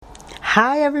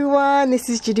Hi everyone, this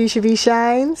is Jadusha B.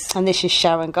 Shines. And this is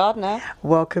Sharon Gardner.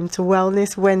 Welcome to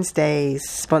Wellness Wednesdays,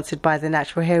 sponsored by the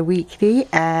Natural Hair Weekly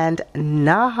and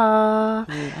Naha.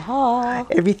 Naha.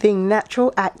 Everything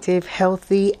natural, active,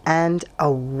 healthy and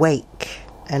awake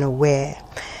and aware.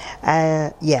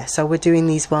 So we're doing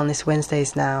these Wellness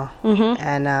Wednesdays now.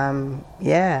 And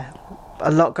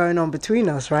a lot going on between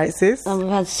us, right sis? And we've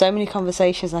had so many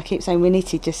conversations. I keep saying we need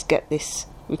to just get this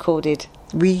recorded.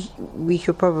 We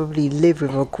could probably live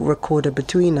with a recorder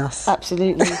between us.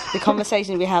 Absolutely. The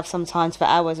conversations we have sometimes for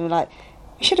hours, and we're like,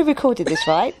 we should have recorded this,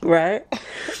 right? Right.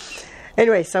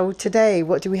 Anyway, so today,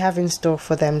 what do we have in store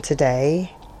for them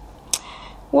today?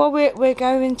 Well, we're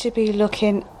going to be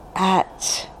looking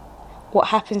at what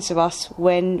happens to us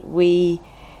when we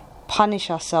punish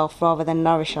ourselves rather than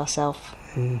nourish ourselves.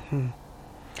 Mm-hmm.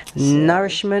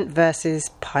 Nourishment versus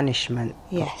punishment.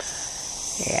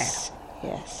 Yes. Yeah.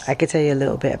 Yes. I could tell you a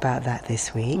little bit about that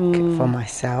this week for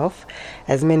myself.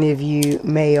 As many of you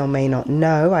may or may not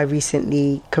know, I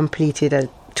recently completed a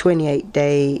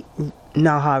 28-day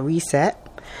Naha reset.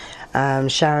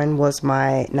 Sharon was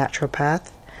my naturopath,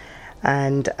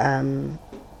 and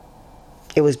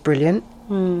it was brilliant,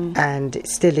 and it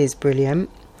still is brilliant.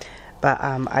 But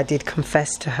I did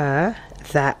confess to her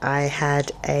that I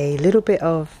had a little bit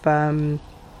of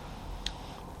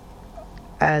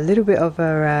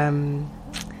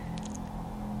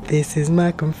this is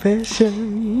my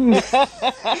confession.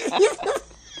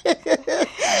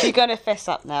 You're going to fess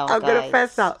up now, I'm going to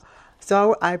fess up.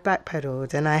 So I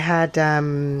backpedaled, and I had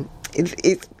the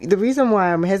reason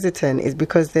why I'm hesitant is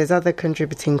because there's other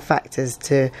contributing factors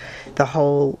to the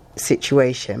whole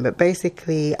situation. But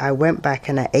basically, I went back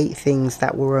and I ate things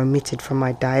that were omitted from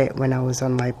my diet when I was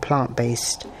on my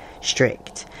plant-based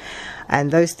strict.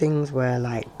 And those things were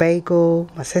like bagel,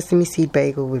 my sesame seed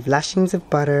bagel with lashings of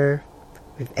butter,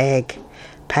 with egg,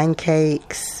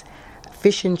 pancakes,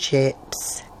 fish and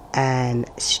chips, and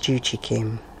stew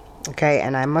chicken. Okay,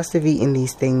 and I must have eaten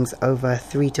these things over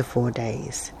 3 to 4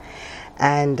 days.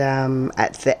 And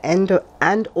at the end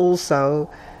and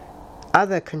also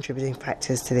other contributing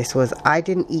factors to this was I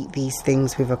didn't eat these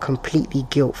things with a completely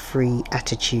guilt-free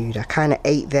attitude. I kind of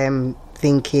ate them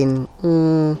thinking,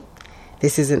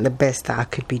 this isn't the best that I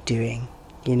could be doing,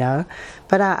 you know?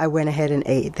 But I went ahead and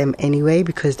ate them anyway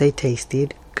because they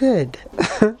tasted good.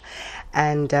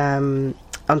 And on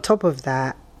top of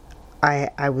that,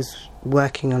 I was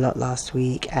working a lot last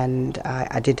week, and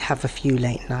I did have a few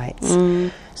late nights.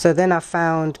 So then I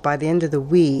found by the end of the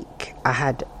week,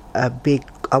 I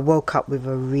woke up with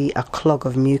a clog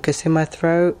of mucus in my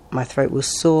throat. My throat was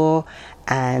sore,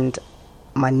 and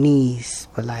my knees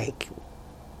were like,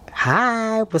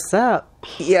 hi, what's up?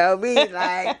 You know what I mean?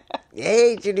 Like,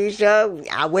 hey,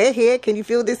 Jadusha, we're here. Can you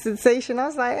feel this sensation? I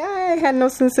was like, I had no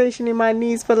sensation in my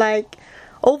knees for like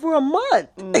over a month.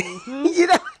 You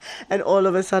know? And all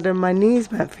of a sudden, my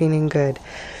knees weren't feeling good.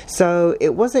 So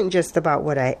it wasn't just about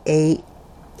what I ate.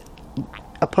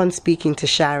 Upon speaking to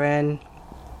Sharon,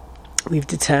 we've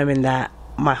determined that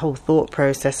my whole thought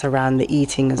process around the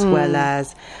eating as well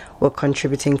as were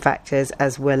contributing factors,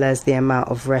 as well as the amount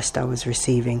of rest I was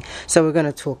receiving. So we're going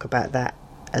to talk about that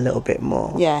a little bit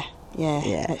more. Yeah.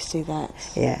 Let's do that.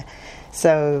 Yeah.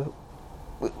 So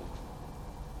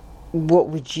what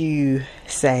would you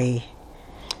say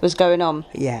was going on?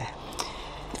 Yeah.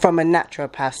 From a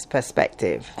naturopath's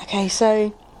perspective. Okay,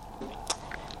 so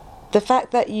the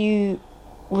fact that you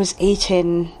was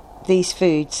eating these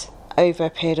foods over a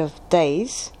period of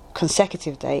days,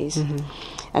 consecutive days,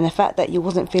 and the fact that you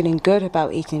wasn't feeling good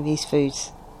about eating these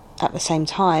foods at the same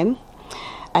time,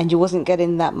 and you wasn't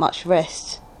getting that much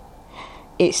rest,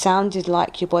 it sounded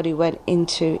like your body went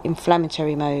into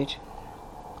inflammatory mode.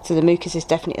 So the mucus is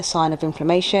definitely a sign of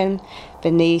inflammation,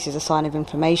 the knees is a sign of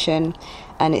inflammation,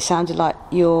 and it sounded like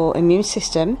your immune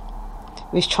system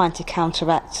was trying to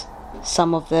counteract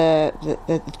some of the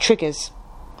triggers,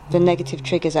 the negative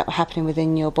triggers that were happening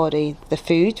within your body, the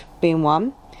food being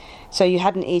one. So you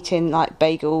hadn't eaten like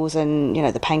bagels and, you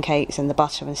know, the pancakes and the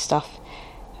butter and stuff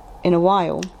in a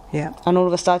while. Yeah. And all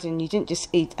of a sudden you didn't just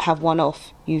have one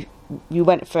off, you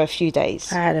went for a few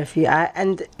days. I had a few,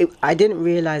 I didn't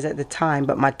realize at the time,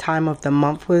 but my time of the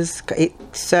month it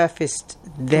surfaced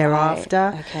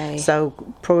thereafter. Right, okay. So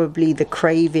probably the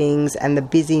cravings and the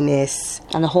busyness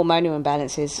and the hormonal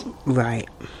imbalances. Right.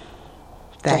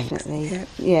 Thanks. Definitely.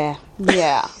 Yeah.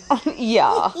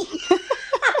 Yeah.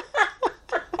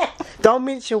 Don't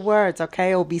mince your words,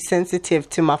 okay? Or be sensitive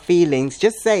to my feelings.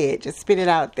 Just say it. Just spit it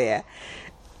out there.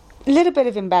 A little bit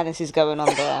of imbalance is going on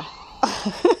there.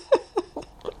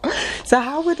 So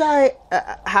how would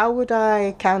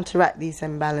I counteract these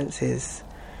imbalances?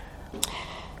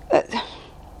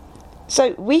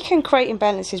 So we can create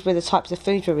imbalances with the types of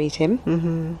food we're eating.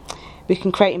 Mm-hmm. We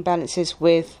can create imbalances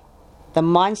with the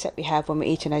mindset we have when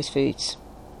we're eating those foods.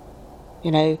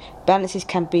 You know, balances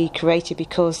can be created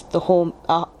because the whole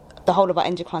of our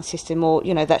endocrine system, or,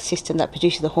 you know, that system that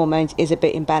produces the hormones, is a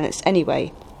bit imbalanced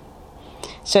anyway.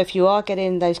 So if you are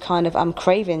getting those kind of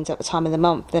cravings at the time of the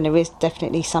month, then there is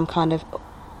definitely some kind of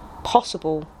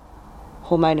possible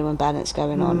hormonal imbalance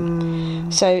going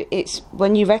on. So it's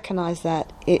when you recognise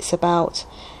that, it's about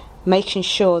making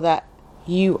sure that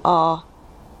you are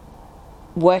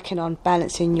working on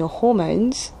balancing your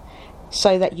hormones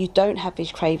so that you don't have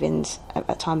these cravings at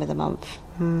that time of the month.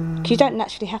 'Cause you don't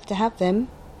naturally have to have them.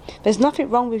 There's nothing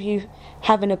wrong with you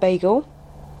having a bagel,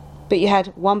 but you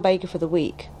had one bagel for the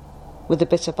week with a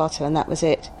bit of butter and that was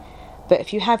it. But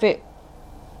if you have it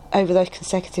over those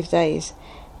consecutive days,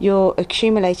 you're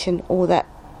accumulating all that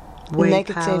Whey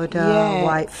negative powder,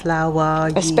 white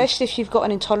flour, especially if you've got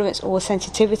an intolerance or a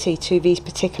sensitivity to these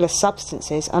particular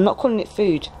substances. I'm not calling it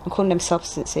food, I'm calling them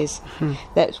substances.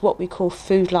 That's what we call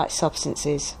food-like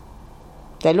substances.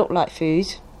 They look like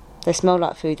food, they smell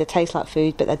like food, they taste like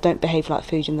food, but they don't behave like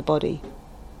food in the body.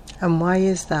 And why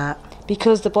is that?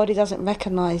 Because the body doesn't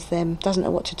recognise them, doesn't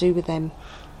know what to do with them.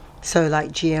 So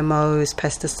like GMOs,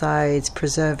 pesticides,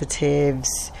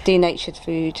 preservatives, Denatured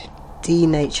food.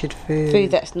 Denatured food. Food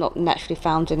that's not naturally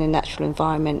found in a natural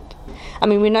environment. I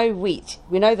mean, we know wheat.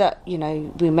 We know that, you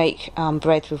know, we make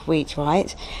bread with wheat,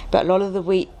 right? But a lot of the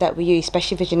wheat that we use,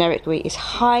 especially the generic wheat, is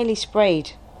highly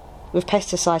sprayed with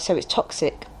pesticides, so it's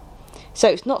toxic. So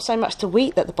it's not so much the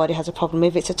wheat that the body has a problem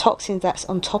with, it's a toxin that's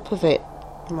on top of it.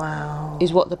 Wow.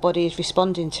 Is what the body is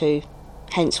responding to.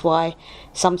 Hence why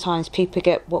sometimes people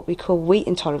get what we call wheat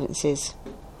intolerances.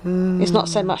 It's not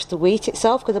so much the wheat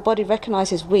itself, because the body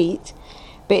recognises wheat,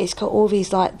 but it's got all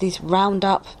these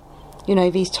Roundup, you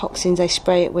know, these toxins. They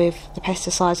spray it with the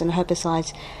pesticides and the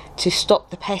herbicides to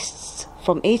stop the pests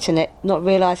from eating it, not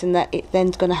realising that it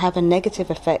then's going to have a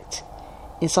negative effect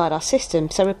inside our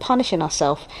system. So we're punishing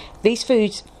ourselves. These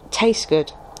foods taste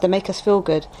good, they make us feel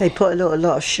good. They put a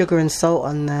lot of sugar and salt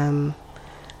on them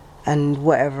and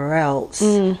whatever else,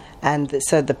 and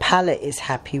so the palate is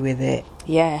happy with it.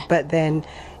 Yeah. But then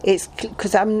it's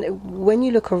because when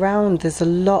you look around, there's a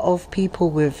lot of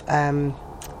people with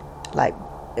like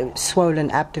swollen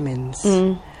abdomens.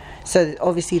 So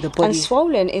obviously the body. And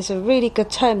swollen is a really good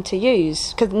term to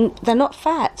use, because they're not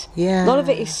fat. Yeah. A lot of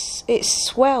it is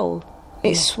swell.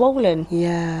 It's swollen.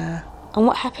 Yeah. And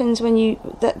what happens when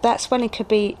that swelling could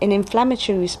be an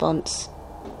inflammatory response.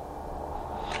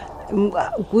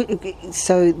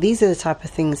 So these are the type of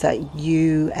things that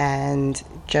you and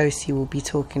Josie will be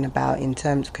talking about in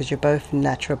terms, because you're both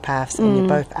naturopaths and you're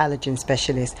both allergen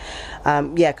specialists.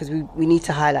 Because we need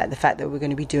to highlight the fact that we're going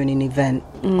to be doing an event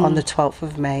on the 12th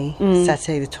of May,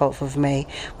 Saturday the 12th of May,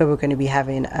 where we're going to be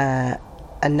having a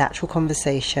natural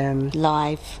conversation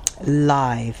live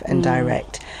and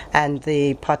direct, and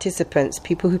the participants,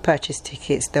 people who purchase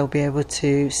tickets, they'll be able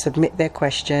to submit their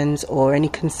questions or any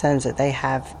concerns that they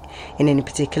have in any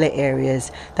particular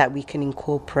areas that we can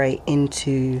incorporate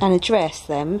into and address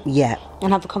them,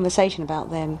 and have a conversation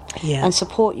about them, Yeah. and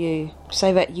support you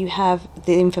so that you have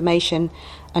the information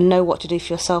and know what to do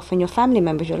for yourself and your family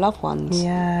members, your loved ones. You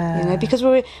know, because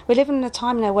we're living in a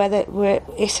time now where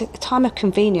it's a time of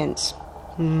convenience.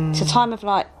 It's a time of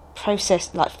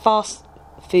processed, fast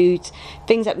foods,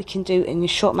 things that we can do in a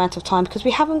short amount of time because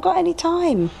we haven't got any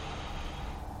time.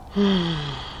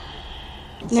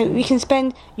 We can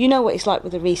spend, you know what it's like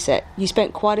with a reset. You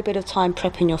spent quite a bit of time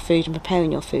prepping your food and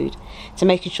preparing your food to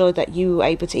making sure that you were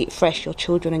able to eat fresh, your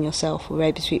children and yourself were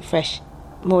able to eat fresh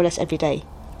more or less every day.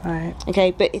 Right.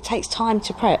 Okay, but it takes time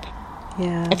to prep.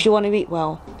 Yeah. If you want to eat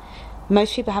well.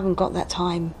 Most people haven't got that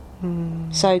time.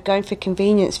 So going for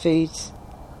convenience foods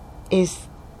is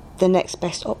the next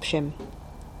best option.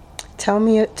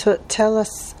 Tell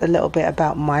us a little bit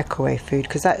about microwave food,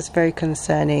 because that is very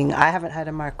concerning. I haven't had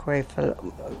a microwave for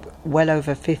well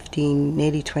over 15,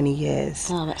 nearly 20 years.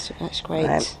 Oh, that's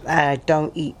great. I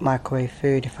don't eat microwave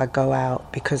food if I go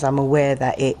out, because I'm aware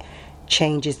that it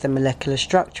changes the molecular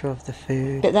structure of the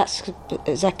food. But that's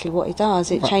exactly what it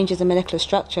does. It changes the molecular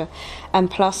structure,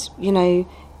 and plus, you know,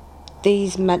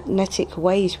 these magnetic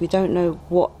waves, we don't know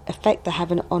what effect they're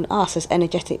having on us as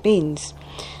energetic beings.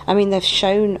 I mean, they've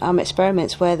shown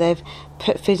experiments where they've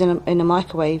put food in a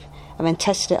microwave and then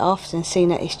tested it after and seen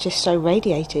that it's just so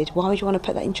radiated. Why would you want to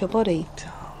put that into your body?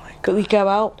 Oh my God. But we go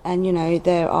out and, you know,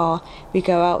 we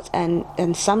go out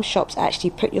and some shops actually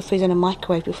put your food in a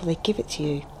microwave before they give it to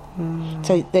you.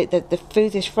 So the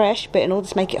food is fresh, but in order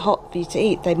to make it hot for you to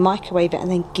eat, they microwave it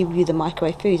and then give you the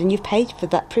microwave food, and you've paid for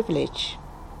that privilege.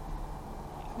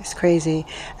 It's crazy,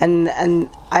 and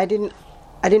I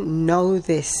didn't know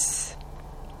this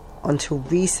until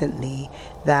recently,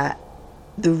 that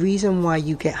the reason why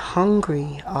you get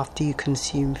hungry after you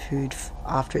consume food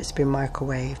after it's been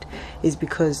microwaved is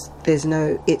because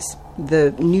it's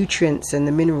the nutrients and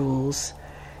the minerals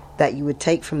that you would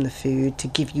take from the food to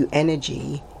give you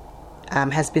energy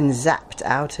has been zapped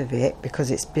out of it because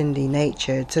it's been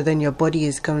denatured. So then your body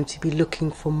is going to be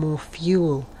looking for more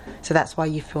fuel. So that's why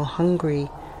you feel hungry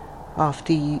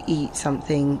after you eat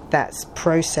something that's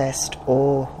processed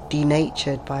or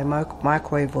denatured by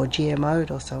microwave or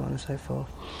GMO'd or so on and so forth.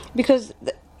 Because,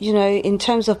 in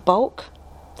terms of bulk,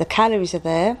 the calories are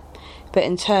there, but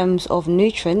in terms of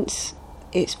nutrients,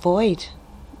 it's void.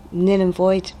 Nil and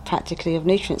void, practically, of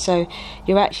nutrients. So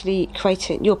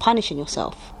you're punishing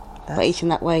yourself by eating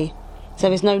that way. So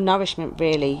there's no nourishment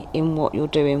really in what you're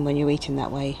doing when you're eating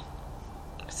that way.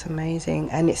 It's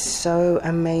amazing, and it's so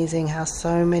amazing how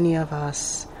so many of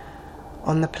us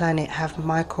on the planet have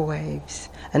microwaves,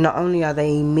 and not only are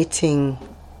they emitting,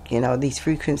 these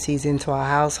frequencies into our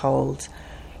households,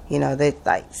 they're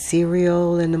like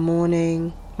cereal in the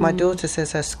morning. My daughter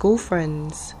says her school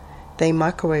friends, they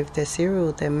microwave their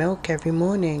cereal, their milk every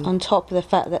morning. On top of the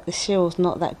fact that the cereal's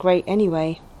not that great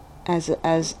anyway, as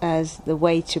the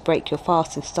way to break your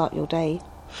fast and start your day.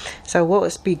 So what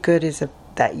would be good is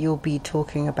that you'll be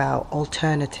talking about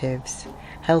alternatives,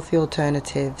 healthy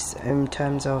alternatives, in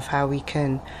terms of how we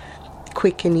can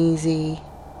quick and easy,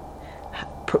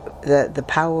 the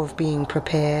power of being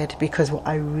prepared. Because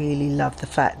I really love the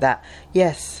fact that,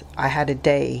 yes, I had a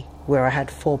day where I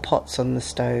had 4 pots on the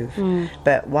stove,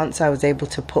 but once I was able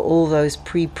to put all those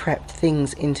pre-prepped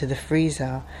things into the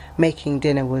freezer, making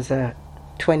dinner was a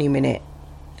 20-minute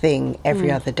thing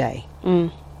every other day.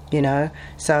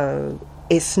 So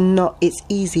it's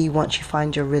easy once you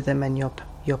find your rhythm and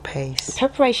your pace.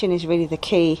 Preparation is really the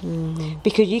key,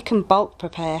 because you can bulk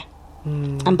prepare,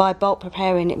 and by bulk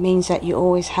preparing it means that you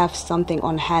always have something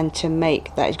on hand to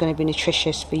make that is going to be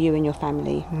nutritious for you and your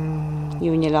family,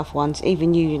 you and your loved ones,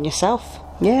 even you and yourself.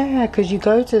 Yeah, because you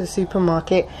go to the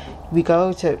supermarket,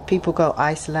 people go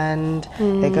Iceland,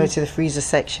 they go to the freezer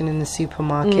section in the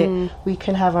supermarket. We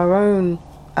can have our own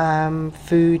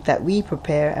food that we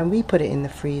prepare and we put it in the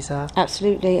freezer.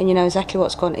 Absolutely, and you know exactly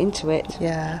what's gone into it.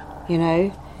 Yeah. You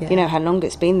know how long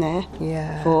it's been there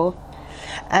for.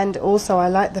 And also I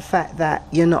like the fact that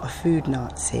you're not a food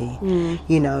Nazi.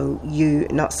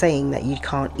 You're not saying that you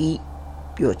can't eat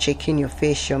your chicken, your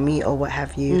fish, your meat or what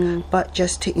have you, but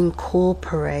just to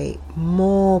incorporate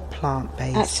more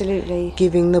plant-based. Absolutely.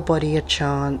 Giving the body a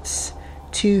chance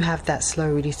to have that slow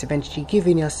release of energy,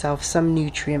 giving yourself some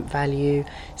nutrient value,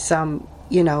 some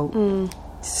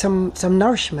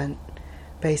nourishment,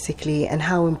 basically, and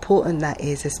how important that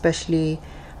is, especially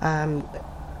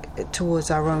towards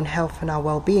our own health and our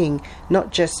well-being,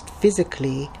 not just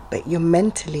physically, but your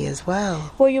mentally as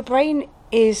well. Well, your brain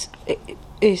is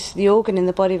the organ in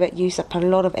the body that uses up a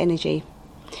lot of energy.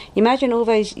 Imagine all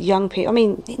those young people, I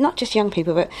mean, not just young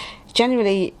people, but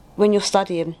generally when you're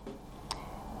studying,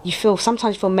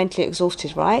 sometimes you feel mentally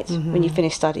exhausted, right? When you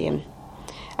finish studying.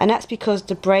 And that's because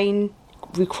the brain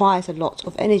requires a lot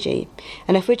of energy.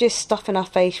 And if we're just stuffing our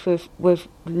face with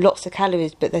lots of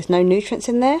calories, but there's no nutrients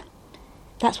in there,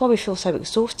 that's why we feel so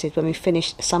exhausted when we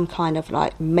finish some kind of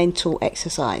like mental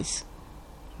exercise.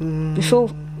 We feel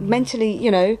mentally,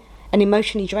 and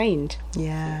emotionally drained.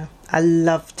 Yeah. I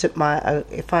love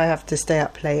if I have to stay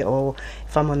up late or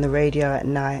if I'm on the radio at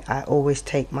night, I always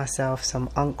take myself some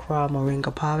Ankara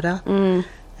moringa powder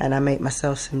and I make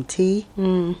myself some tea.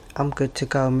 I'm good to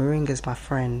go. Moringa's my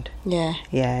friend. Yeah.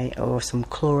 Yeah, or some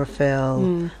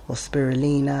chlorophyll or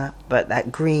spirulina. But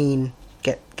that green,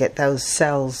 get those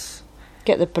cells.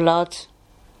 Get the blood,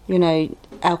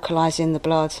 alkalizing the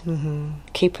blood,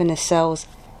 keeping the cells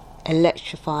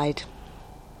electrified.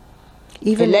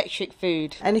 Even electric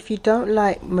food. And if you don't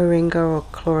like moringa or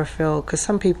chlorophyll, because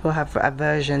some people have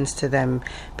aversions to them,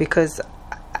 because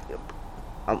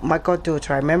my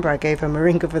goddaughter, I remember I gave her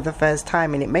moringa for the first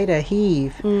time and it made her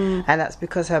heave, and that's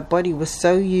because her body was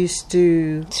so used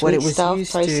to sweet what it was stuff,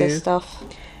 used processed to stuff.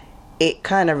 It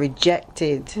kind of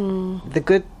rejected the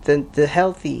good, the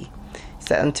healthy,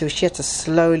 so until she had to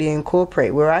slowly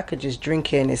incorporate. Where I could just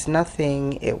drink it and it's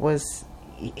nothing,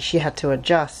 she had to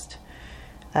adjust.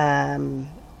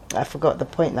 I forgot the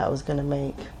point that I was going to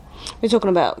make. We're talking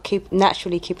about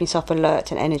naturally keeping yourself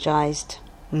alert and energized.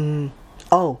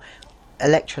 Oh,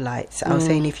 electrolytes. I was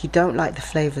saying, if you don't like the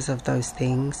flavours of those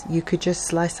things, you could just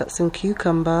slice up some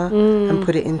cucumber and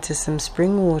put it into some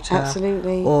spring water.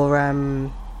 Absolutely. Or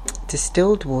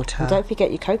distilled water. And don't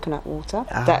forget your coconut water.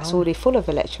 That's already full of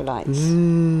electrolytes.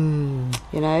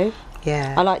 you know.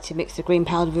 Yeah. I like to mix the green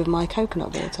powder with my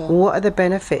coconut water. What are the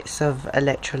benefits of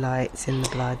electrolytes in the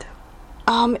blood?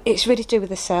 It's really to do with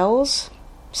the cells.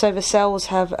 So the cells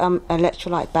have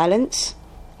electrolyte balance,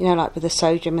 you know, like with the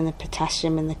sodium and the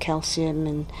potassium and the calcium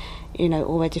and, you know,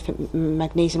 all the different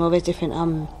magnesium, all the different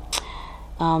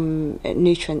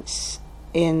nutrients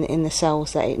in the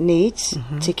cells that it needs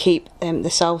to keep the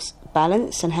cells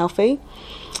balanced and healthy.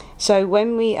 So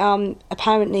when we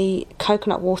apparently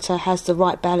coconut water has the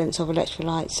right balance of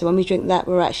electrolytes. So when we drink that,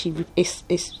 we're actually it's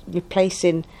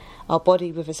replacing our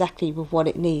body with exactly with what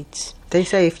it needs. They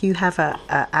say if you have a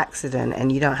accident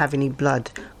and you don't have any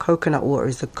blood, coconut water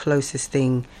is the closest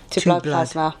thing to blood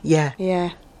plasma. Yeah.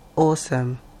 Yeah.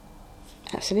 Awesome.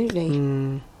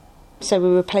 Absolutely. So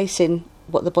we're replacing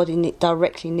what the body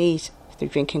directly needs through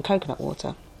drinking coconut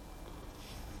water.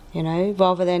 You know,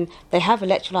 rather than they have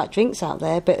electrolyte drinks out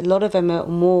there, but a lot of them are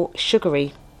more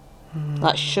sugary,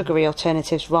 like sugary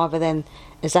alternatives, rather than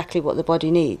exactly what the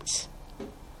body needs.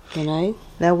 You know.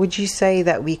 Now, would you say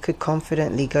that we could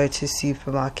confidently go to a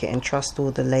supermarket and trust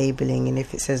all the labelling, and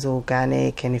if it says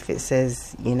organic and if it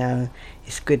says, you know,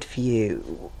 it's good for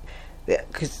you?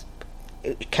 Because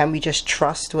can we just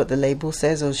trust what the label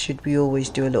says, or should we always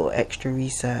do a little extra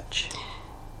research?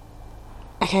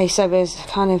 Okay, so there's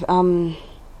kind of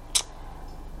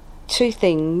two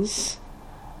things.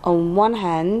 On one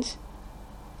hand,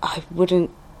 I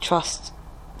wouldn't trust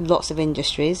lots of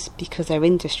industries because they're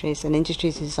industries, and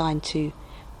industries are designed to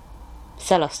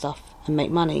sell us stuff and make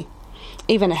money.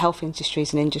 Even a health industry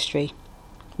is an industry.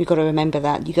 You've got to remember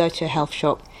that. You go to a health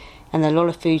shop and there are a lot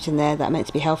of foods in there that are meant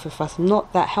to be healthy for us,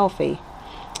 not that healthy,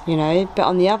 you know. But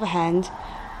on the other hand,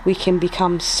 we can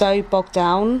become so bogged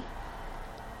down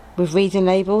with reading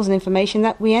labels and information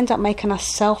that we end up making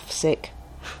ourselves sick,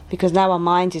 because now our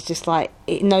mind is just like,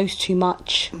 it knows too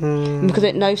much. And because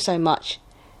it knows so much,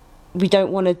 we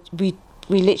don't want to, we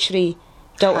literally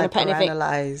don't want to put anything.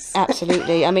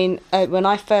 Absolutely. I mean, when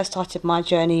I first started my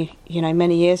journey, you know,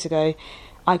 many years ago,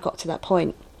 I got to that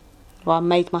point where I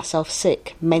made myself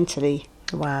sick mentally.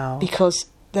 Wow. Because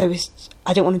I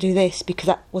didn't want to do this because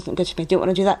that wasn't good for me. I didn't want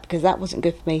to do that because that wasn't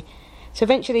good for me. So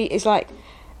eventually it's like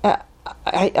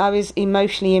I was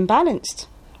emotionally imbalanced.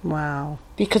 Wow.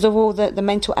 Because of all the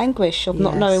mental anguish of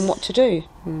not knowing what to do.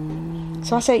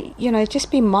 So I say, you know,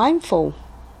 just be mindful.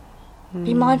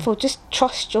 Be mindful. Just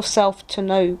trust yourself to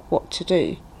know what to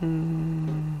do.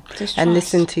 And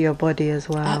listen to your body as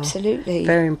well. Absolutely.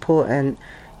 Very important.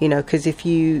 You know, because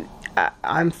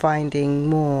I'm finding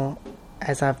more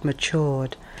as I've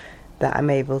matured that I'm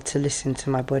able to listen to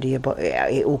my body.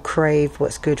 It will crave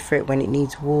what's good for it when it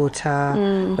needs water,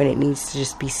 when it needs to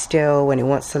just be still, when it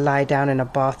wants to lie down in a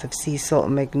bath of sea salt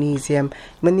and magnesium.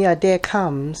 When the idea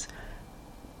comes,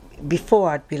 before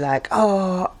I'd be like,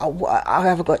 oh, I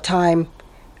haven't got time,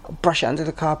 brush it under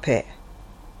the carpet.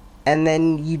 And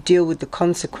then you deal with the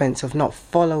consequence of not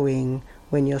following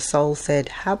when your soul said,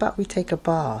 how about we take a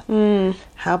bath?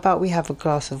 How about we have a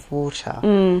glass of water?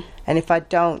 And if I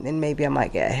don't, then maybe I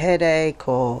might get a headache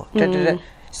or da-da-da.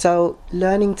 So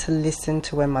learning to listen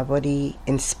to when my body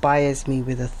inspires me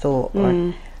with a thought,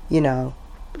 or, you know,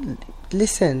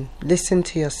 listen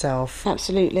to yourself.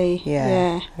 Absolutely.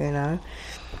 Yeah. You know.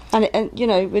 And you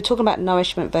know, we're talking about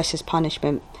nourishment versus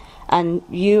punishment, and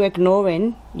you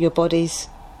ignoring your body's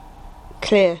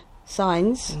clear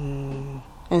signs and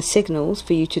signals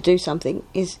for you to do something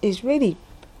is really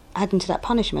adding to that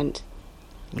punishment.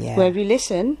 Yeah. Where if you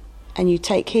listen and you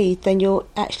take heed, then you're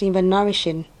actually in the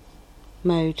nourishing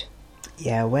mode.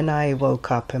 Yeah, when I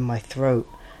woke up in my throat,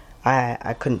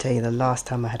 I couldn't tell you the last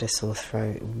time I had a sore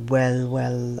throat.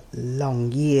 Well,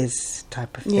 long years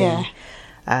type of thing. Yeah.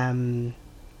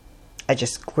 I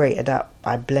just grated up,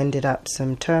 I blended up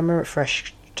some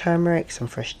fresh turmeric, some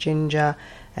fresh ginger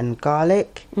and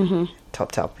garlic,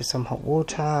 topped it up with some hot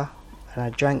water, and I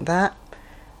drank that,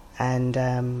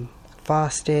 and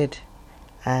fasted,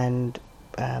 and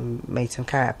made some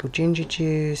carrot apple ginger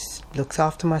juice, looked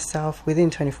after myself. Within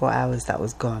 24 hours that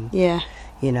was gone. Yeah.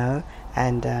 You know,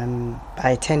 and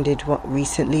I attended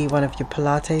recently one of your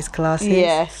Pilates classes.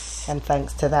 Yes. And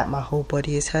thanks to that, my whole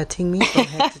body is hurting me from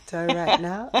head to toe right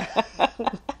now.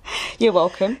 You're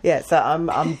welcome. Yeah, so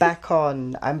I'm back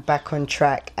on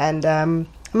track, and I'm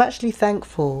actually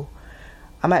thankful.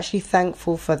 I'm actually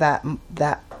thankful for that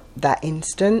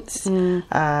instance.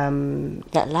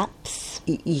 That lapse.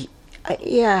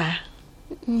 Yeah.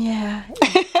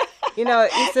 You know,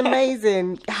 it's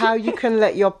amazing how you can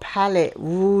let your palate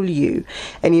rule you.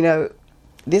 And, you know,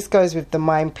 this goes with the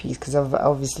mind piece, because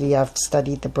obviously I've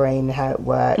studied the brain, how it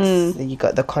works. You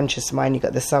got the conscious mind, you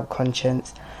got the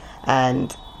subconscious.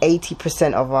 And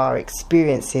 80% of our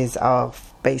experiences are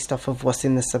based off of what's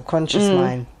in the subconscious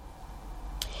mind,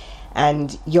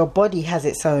 and your body has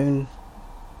its own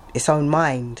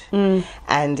mind,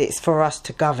 and it's for us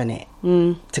to govern it,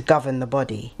 to govern the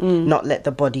body, not let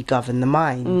the body govern the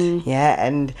mind. Yeah.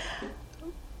 And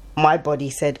my body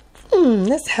said,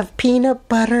 let's have peanut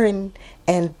butter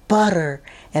and butter,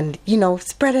 and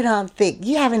spread it on thick.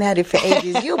 You haven't had it for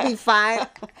ages. You'll be fine.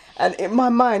 And in my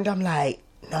mind, I'm like,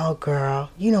 no, girl,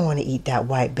 you don't want to eat that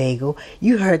white bagel.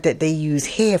 You heard that they use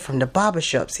hair from the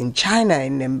barbershops in China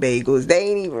in them bagels. They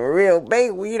ain't even real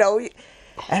bagel,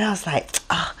 And I was like,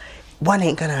 one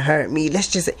ain't gonna hurt me. Let's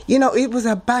just, it was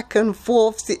a back and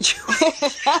forth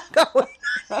situation going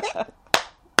on.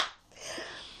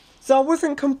 So I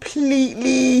wasn't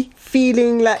completely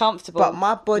feeling like comfortable, but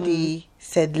my body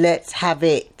said, let's have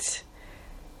it.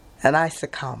 And I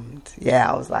succumbed.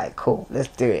 Yeah, I was like, cool, let's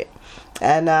do it.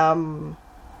 And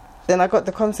then I got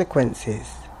the consequences,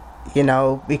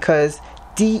 because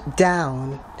deep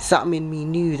down, something in me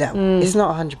knew that it's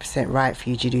not 100% right for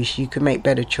you, Jadusha. You could make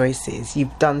better choices.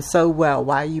 You've done so well.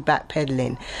 Why are you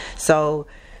backpedaling? So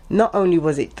not only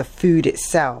was it the food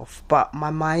itself, but my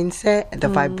mindset, the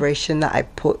vibration that I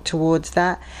put towards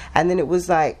that. And then it was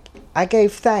like, I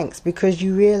gave thanks, because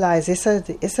you realize it's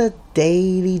a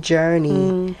daily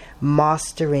journey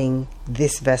mastering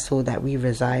this vessel that we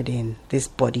reside in, this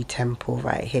body temple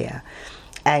right here,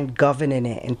 and governing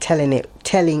it and telling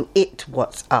it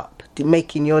what's up,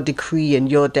 making your decree and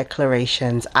your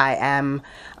declarations. I am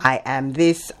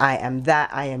this, I am that,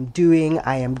 I am doing,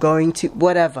 I am going to,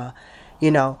 whatever,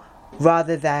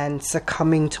 rather than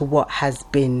succumbing to what has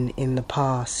been in the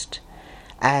past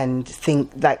and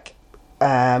think like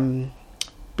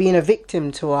being a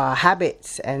victim to our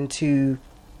habits and to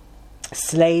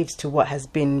slaves to what has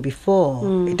been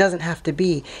before. It doesn't have to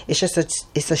be. It's just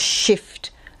it's a shift,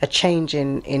 a change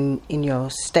in your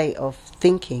state of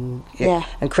thinking,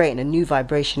 and creating a new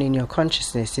vibration in your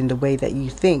consciousness, in the way that you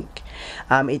think.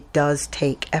 It does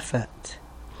take effort.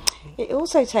 It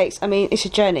also takes, it's a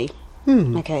journey.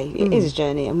 Okay, it is a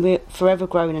journey, and we're forever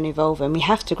growing and evolving. We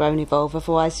have to grow and evolve,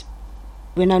 otherwise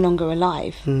we're no longer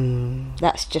alive.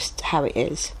 That's just how it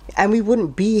is. And we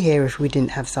wouldn't be here if we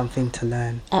didn't have something to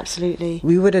learn. Absolutely.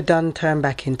 We would have turned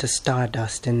back into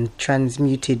stardust and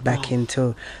transmuted back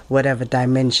into whatever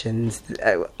dimensions,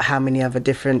 how many other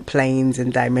different planes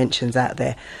and dimensions out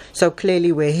there. So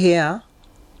clearly we're here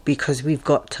because we've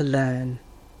got to learn.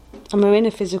 And we're in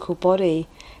a physical body,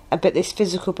 but this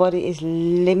physical body is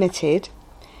limited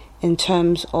in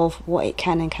terms of what it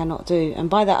can and cannot do. And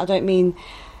by that I don't mean,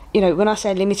 when I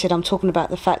say limited, I'm talking about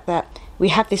the fact that we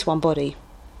have this one body.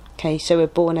 Okay, so we're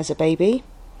born as a baby,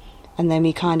 and then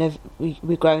we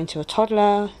grow into a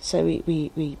toddler. So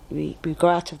we grow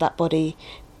out of that body,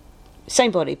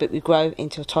 same body, but we grow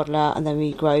into a toddler, and then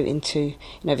we grow into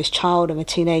this child and a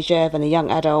teenager, then a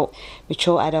young adult,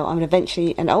 mature adult, and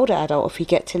eventually an older adult if we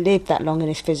get to live that long in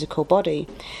this physical body.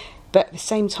 But at the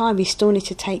same time, we still need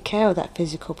to take care of that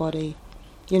physical body.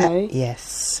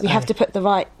 Yes. We have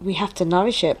to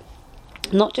nourish it,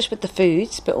 not just with the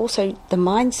foods, but also the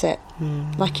mindset.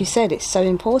 Like you said, it's so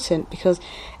important, because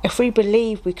if we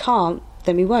believe we can't,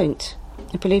 then we won't.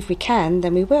 If we believe we can,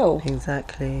 then we will.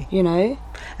 Exactly.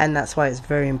 And that's why it's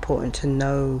very important to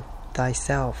know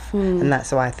thyself. And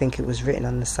that's why I think it was written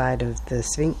on the side of the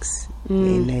Sphinx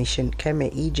in ancient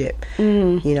Kemet, Egypt.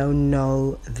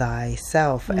 Know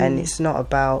thyself. And it's not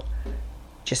about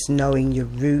just knowing your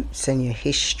roots and your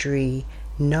history.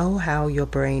 Know how your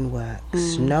brain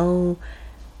works. Know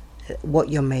what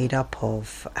you're made up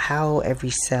of, how every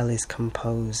cell is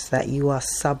composed, that you are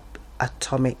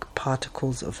subatomic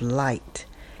particles of light.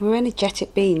 We're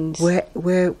energetic beings.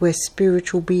 We're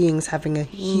spiritual beings having a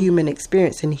human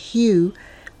experience, and hue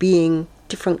being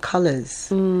different colours.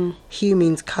 Hue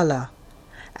means colour.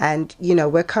 And,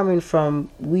 we're coming from,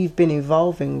 we've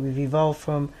evolved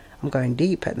from, I'm going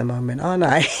deep at the moment, aren't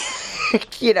I?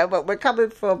 But we're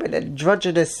coming from an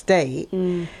androgynous state,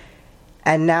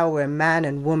 and now we're man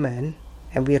and woman,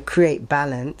 and we create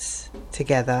balance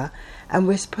together, and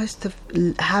we're supposed to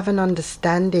have an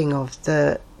understanding of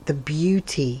the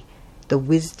beauty, the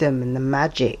wisdom and the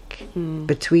magic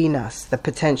between us, the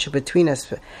potential between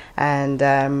us. And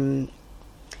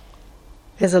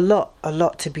there's a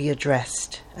lot to be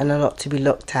addressed and a lot to be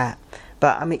looked at.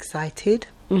 But I'm excited,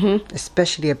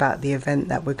 especially about the event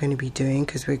that we're going to be doing,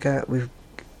 because we're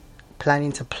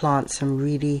planning to plant some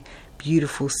really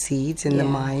beautiful seeds in the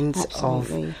minds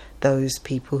of those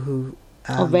people who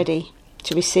are ready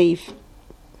to receive.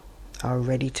 are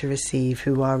ready to receive,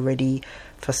 who are ready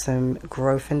for some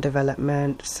growth and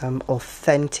development, some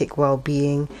authentic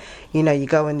well-being. You know, you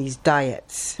go on these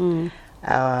diets.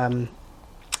 Diets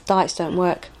don't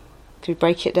work. To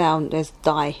break it down, there's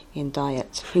die in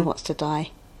diet. Who wants to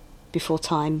die before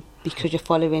time because you're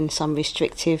following some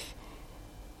restrictive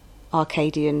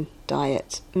Arcadian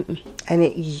diet? And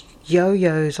it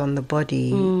yo-yos on the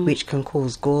body, which can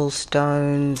cause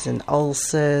gallstones and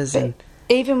ulcers. But and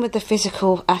even with the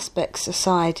physical aspects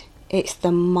aside, it's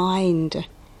the mind.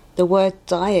 The word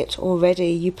diet already,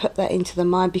 you put that into the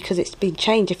mind because it's been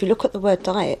changed. If you look at the word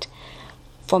diet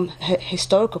from a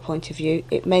historical point of view,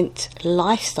 it meant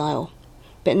lifestyle.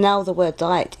 But now the word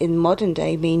diet in modern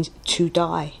day means to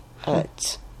die,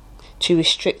 to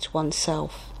restrict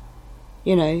oneself.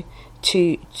 You know,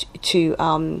 to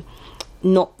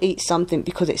not eat something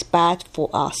because it's bad for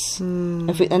us. And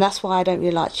that's why I don't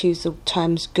really like to use the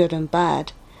terms good and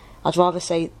bad. I'd rather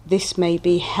say this may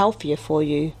be healthier for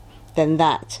you than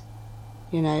that,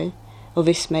 you know, or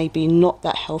this may be not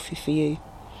that healthy for you,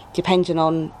 depending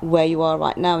on where you are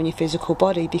right now in your physical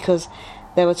body. Because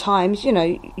there are times, you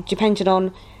know, depending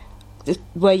on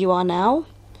where you are now,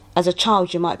 as a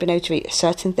child you might be able to eat a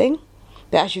certain thing,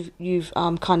 but as you've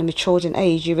kind of matured in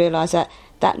age, you realise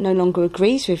that no longer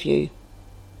agrees with you.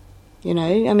 You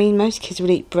know, I mean, most kids will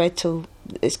eat bread till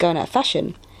it's going out of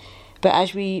fashion.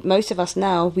 But most of us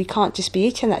now, we can't just be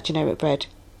eating that generic bread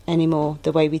anymore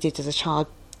the way we did as a child.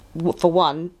 For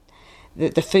one,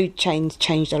 the food chain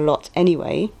changed a lot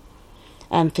anyway.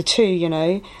 And for two, you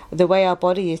know, the way our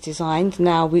body is designed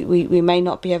now, we may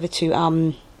not be able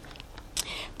to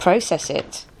process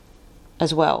it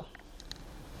as well.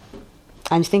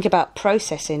 And think about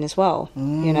processing as well,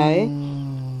 you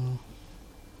know.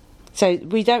 So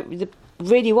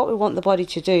really what we want the body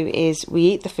to do is we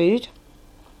eat the food,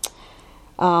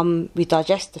 we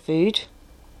digest the food,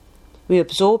 we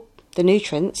absorb the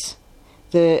nutrients,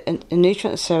 the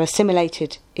nutrients are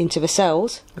assimilated into the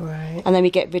cells, right, and then we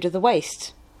get rid of the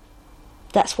waste.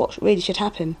 That's what really should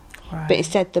happen. right. But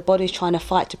instead the body's trying to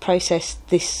fight to process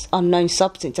this unknown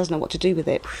substance, doesn't know what to do with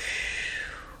it.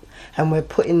 And we're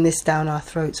putting this down our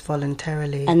throats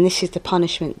voluntarily. And this is the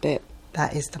punishment bit.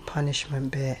 That is the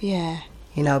punishment bit. Yeah.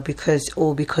 You know, because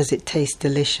it tastes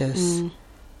delicious.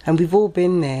 And we've all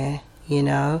been there, you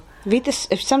know. Read this.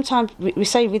 If sometimes we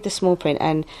say read the small print,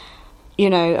 and you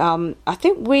know, I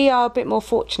think we are a bit more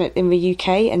fortunate in the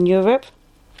UK and Europe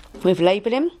with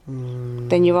labelling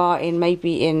than you are in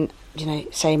maybe in, you know,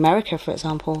 say America, for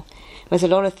example. There's a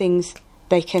lot of things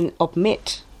they can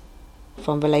omit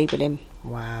from the labelling.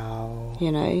 Wow.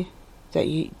 You know, that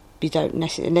you don't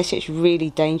necessarily, unless it's really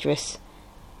dangerous,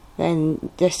 then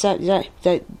there's certainly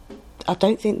I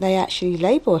don't think they actually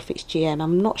label if it's GM.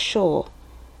 I'm not sure.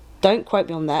 Don't quote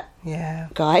me on that, Yeah.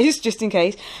 guys, just in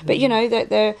case. But you know that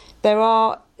there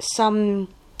are some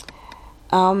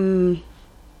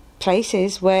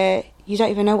places where you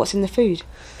don't even know what's in the food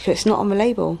because it's not on the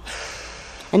label.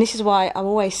 And this is why I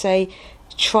always say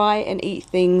try and eat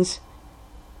things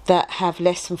that have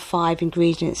less than 5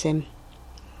 ingredients in,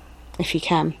 if you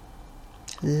can.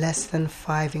 Less than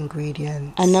 5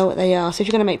 ingredients. And know what they are. So if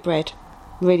you're going to make bread,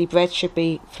 really bread should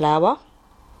be flour,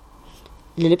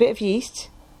 a little bit of yeast,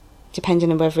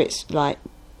 depending on whether it's like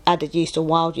added yeast or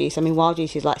wild yeast. I mean, wild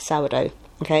yeast is like sourdough,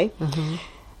 okay?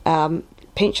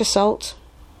 Pinch of salt,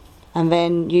 and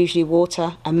then usually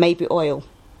water and maybe oil.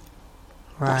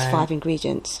 Right. That's 5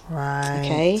 ingredients. Right.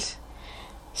 Okay?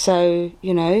 So,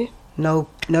 you know... No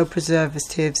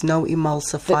preservatives, no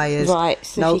emulsifiers. Right,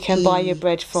 so no if you can buy your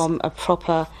bread from a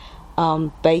proper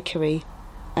bakery,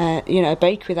 you know, a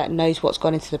bakery that knows what's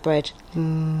gone into the bread.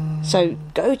 So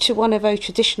go to one of those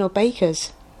traditional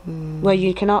bakers where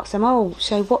you can ask them, oh,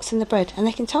 so what's in the bread? And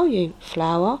they can tell you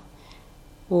flour,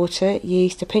 water,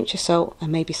 yeast, a pinch of salt,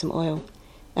 and maybe some oil.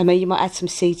 And maybe you might add some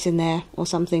seeds in there or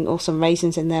something, or some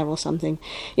raisins in there or something.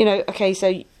 You know, okay,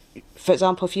 so for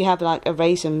example, if you have like a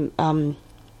raisin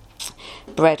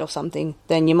bread or something,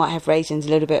 then you might have raisins, a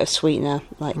little bit of sweetener,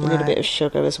 like a little bit of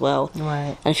sugar as well.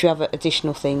 Right. And if you have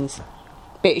additional things,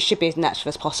 but it should be as natural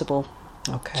as possible.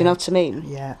 Okay. Do you know what I mean?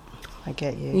 Yeah, I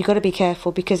get you. You've got to be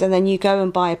careful because, and then you go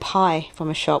and buy a pie from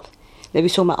a shop. We were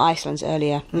talking about Iceland's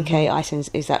earlier. Okay,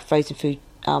 Iceland's is that frozen food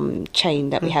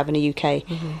chain that we have in the UK.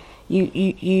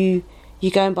 You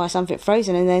go and buy something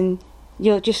frozen, and then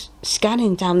you're just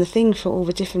scanning down the thing for all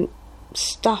the different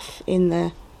stuff in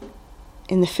the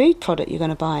food product you're going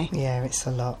to buy. Yeah, it's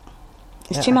a lot.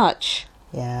 It's too much.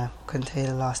 Yeah, couldn't tell you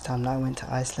the last time that I went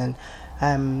to Iceland.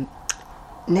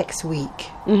 Next week,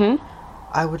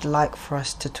 I would like for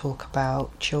us to talk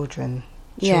about children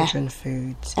Yeah. children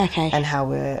foods, Okay. and how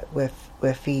we're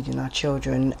feeding our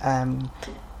children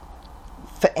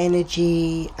for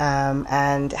energy,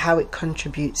 and how it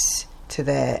contributes to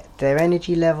their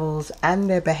energy levels and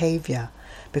their behaviour,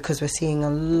 because we're seeing a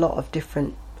lot of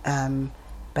different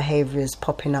behaviours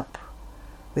popping up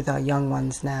with our young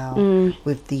ones now,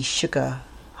 with these sugar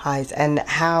highs, and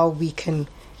how we can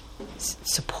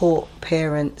support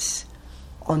parents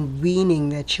on weaning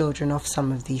their children off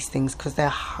some of these things, because they're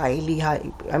highly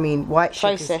I mean, white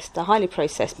sugars, Processed, they're highly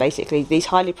processed, basically, these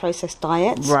highly processed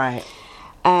diets. right?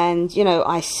 And, you know,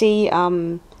 I see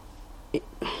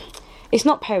it's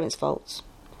not parents' faults.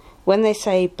 When they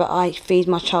say, but I feed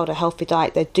my child a healthy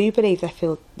diet, they do believe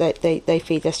they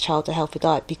feed their child a healthy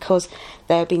diet because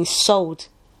they're being sold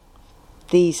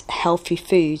these healthy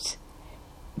foods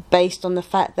based on the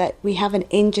fact that we have an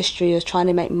industry that's trying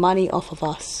to make money off of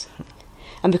us.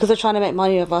 And because they're trying to make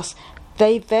money off us,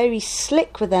 they're very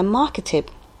slick with their marketing.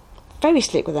 Very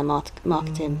slick with their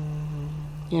marketing.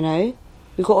 You know?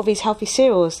 We've got all these healthy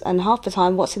cereals, and half the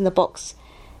time what's in the box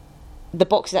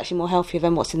is actually more healthier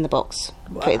than what's in the box.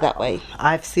 Put it that way.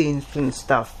 I've seen some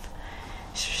stuff,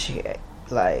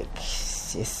 like,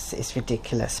 it's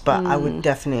ridiculous. But I would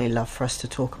definitely love for us to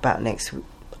talk about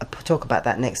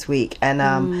that next week. And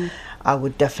I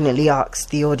would definitely ask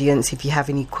the audience, if you have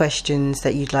any questions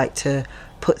that you'd like to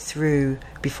put through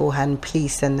beforehand,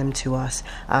 please send them to us.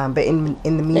 But in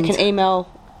the meantime, They can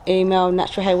email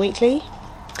Natural Hair Weekly.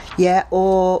 Yeah,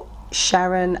 or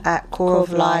Sharon at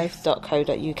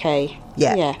coreoflife.co.uk.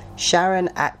 Yeah. Sharon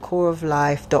at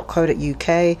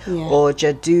coreoflife.co.uk, or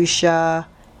Jadusha,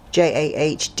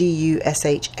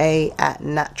 JAHDUSHA at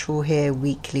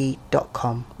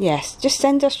naturalhairweekly.com. Yes, just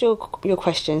send us your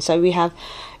questions so we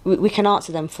can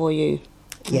answer them for you.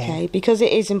 Yeah. Okay, because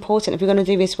it is important, if we're going to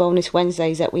do this Wellness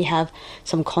Wednesdays, that we have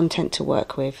some content to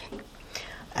work with.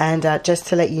 And just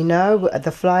to let you know,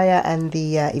 the flyer and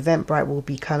the Eventbrite will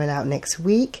be coming out next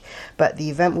week, but the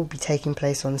event will be taking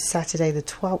place on Saturday the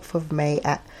 12th of May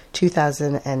at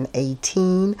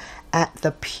 2018 at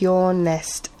the Pure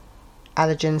Nest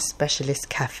Allergen Specialist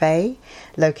Cafe,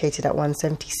 located at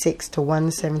 176 to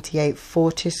 178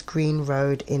 Fortis Green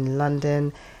Road in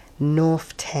London,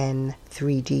 North 10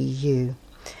 3DU.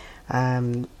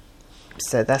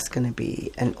 So that's going to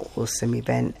be an awesome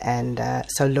event, and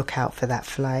so look out for that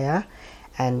flyer.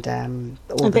 And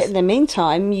but in the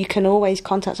meantime, you can always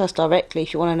contact us directly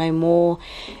if you want to know more.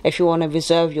 If you want to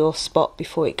reserve your spot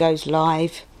before it goes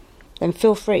live, then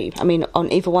feel free. I mean,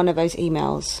 on either one of those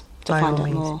emails to find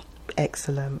out more.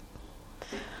 Excellent.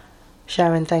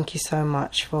 Sharon, thank you so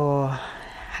much for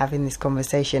having this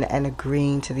conversation and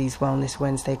agreeing to these Wellness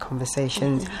Wednesday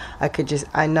conversations.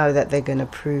 I know that they're going to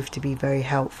prove to be very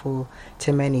helpful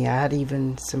to many. I had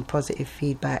even some positive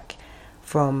feedback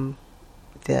from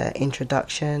the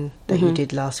introduction that you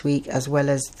did last week, as well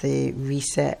as the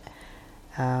reset,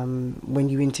 when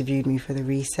you interviewed me for the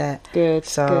reset. Good.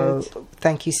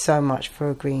 Thank you so much for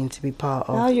agreeing to be part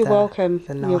of you're welcome.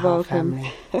 the You're welcome.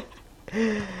 family.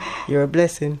 You're a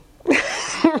blessing.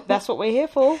 That's what we're here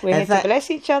for. We're here to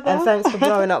bless each other. And thanks for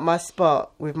blowing up my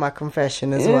spot with my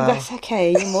confession as well. That's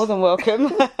okay. You're more than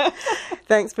welcome.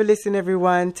 Thanks for listening,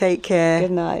 everyone. Take care.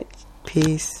 Good night.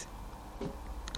 Peace.